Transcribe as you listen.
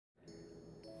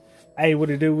Hey, what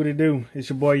it do, what it do? It's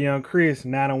your boy Young Chris,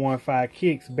 9015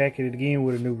 Kicks, back at it again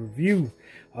with a new review.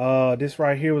 This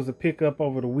right here was a pickup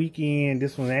over the weekend.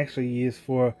 This one actually is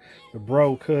for the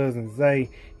bro, cousin Zay.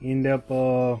 Ended up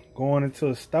going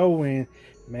into a store and,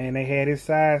 man, they had his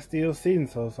size still sitting,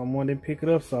 so someone didn't pick it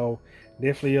up. So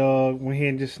definitely went ahead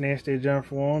and just snatched that junk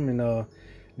for him. And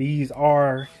these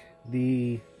are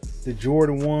the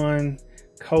Jordan 1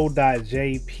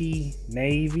 Co.JP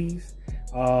Navies.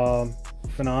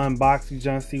 Finna unbox these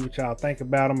junk, see what y'all think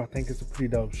about them. I think it's a pretty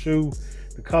dope shoe.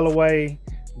 The colorway,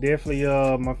 definitely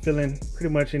I'm feeling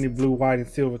pretty much any blue, white, and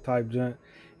silver type junk.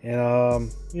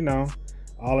 And you know,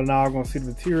 all in all, I'm gonna see the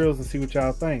materials and see what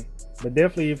y'all think. But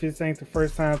definitely, if this ain't the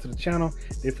first time to the channel,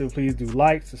 definitely please do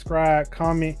like, subscribe,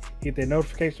 comment, hit that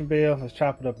notification bell. Let's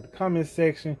chop it up in the comment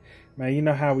section. Man, you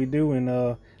know how we do,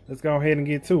 and let's go ahead and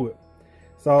get to it.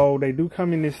 So they do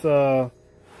come in this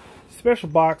special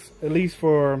box, at least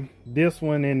for this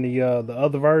one and the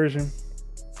other version.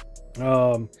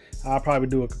 I'll probably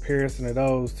do a comparison of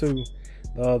those too,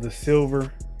 the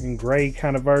silver and gray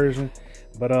kind of version.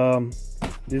 But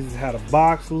this is how the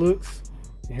box looks.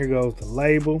 And here goes the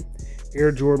label: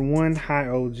 Air Jordan 1 High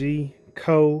OG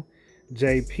Co.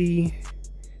 JP.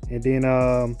 And then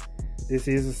this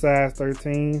is a size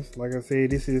 13. Like I said,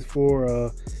 this is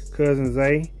for cousin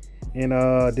Zay. And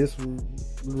this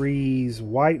reads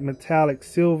white metallic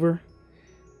silver.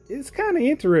 It's kind of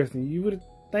interesting. You would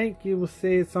think it was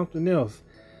said something else,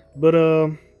 but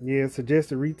yeah,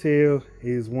 suggested retail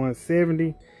is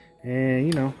 $170, and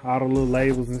you know, all the little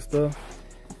labels and stuff.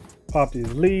 Pop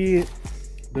this lid.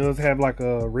 Does have like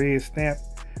a red stamp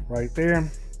right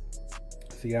there,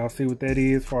 so y'all see what that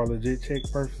is for legit check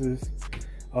purposes.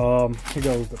 Here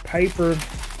goes the paper.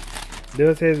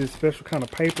 Does have this special kind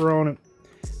of paper on it.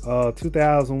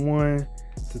 2001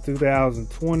 to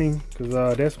 2020,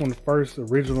 because that's when the first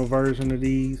original version of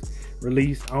these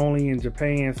released only in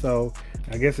Japan. So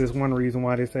I guess it's one reason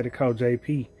why they said it called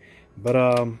JP. But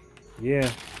yeah,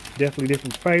 definitely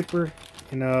different paper.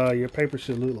 And your paper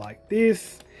should look like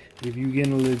this if you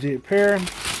getting a legit pair.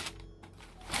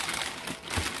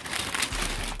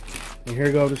 And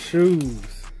here go the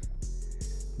shoes.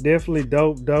 Definitely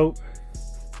dope.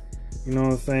 You know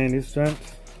what I'm saying? This junk,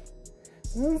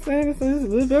 you know what I'm saying, it's a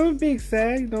little bit of a big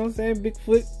sag, you know what I'm saying, big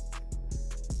foot.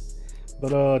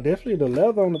 But definitely the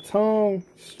leather on the tongue,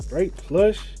 straight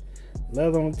plush.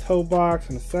 Leather on the toe box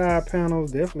and the side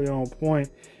panels, definitely on point.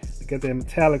 You got that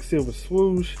metallic silver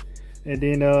swoosh. And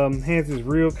then has this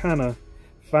real kind of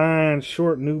fine,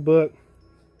 short nubuck.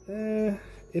 It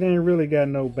ain't really got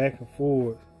no back and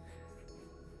forth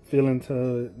feeling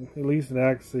to it, at least that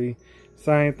I can see.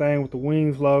 Same thing with the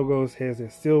Wings logos, has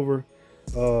that silver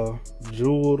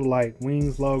jeweled like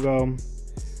Wings logo,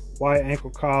 white ankle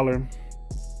collar,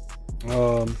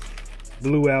 blue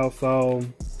outsole.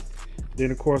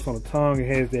 Then of course on the tongue it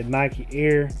has that Nike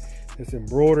Air that's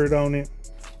embroidered on it.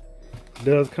 It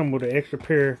does come with an extra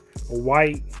pair of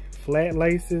white flat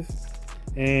laces,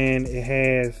 and it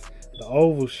has the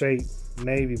oval shaped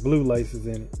navy blue laces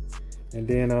in it. And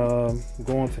then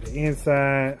going to the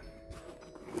inside,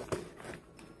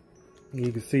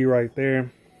 you can see right there,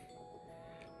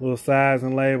 little size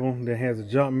and label that has a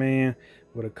Jumpman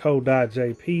with a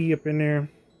Co.JP up in there.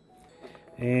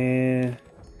 And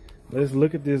let's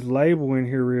look at this label in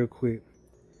here real quick.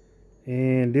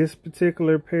 And this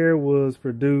particular pair was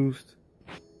produced,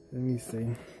 let me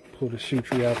see, pull the shoe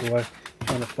tree out the way. I'm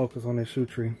trying to focus on this shoe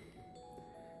tree.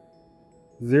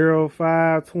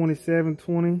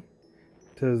 05/27/20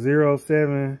 to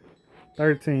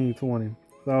 07/13/20.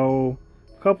 So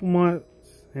a couple months.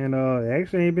 And it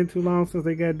actually ain't been too long since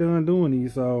they got done doing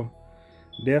these, so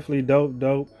definitely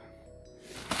dope.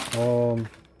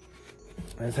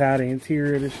 That's how the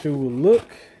interior of the shoe will look.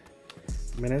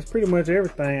 I mean, that's pretty much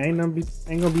everything. Ain't gonna be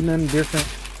nothing different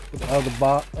with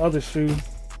the other shoe.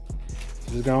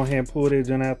 Just go ahead and pull that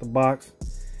junk out the box.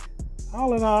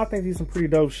 All in all, I think these are some pretty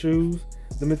dope shoes.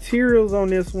 The materials on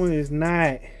this one is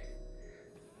not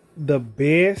the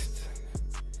best.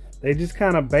 They just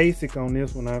kind of basic on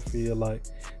this one, I feel like.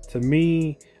 To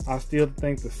me, I still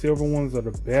think the silver ones are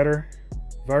the better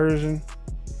version,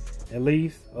 at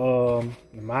least in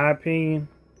my opinion.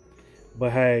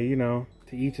 But hey, you know,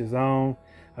 to each his own.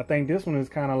 I think this one is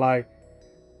kind of like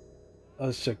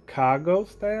a Chicago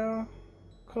style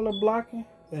color blocking,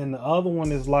 and the other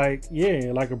one is like,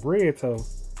 yeah, like a bread toe.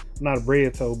 Not a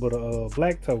bread toe, but a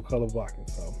black toe color blocking.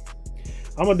 So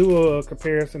I'm gonna do a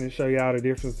comparison and show y'all the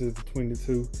differences between the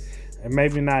two. And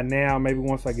maybe not now, maybe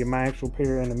once I get my actual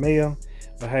pair in the mail.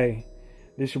 But hey,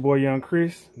 this your boy Young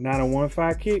Chris,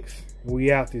 9015 Kicks.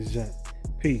 We out this junk.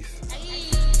 Peace.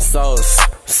 Sauce.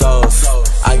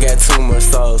 I got too much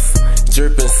sauce.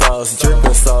 Dripping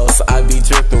sauce, I be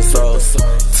dripping sauce.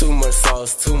 Too much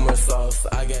sauce,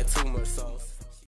 I got too much sauce.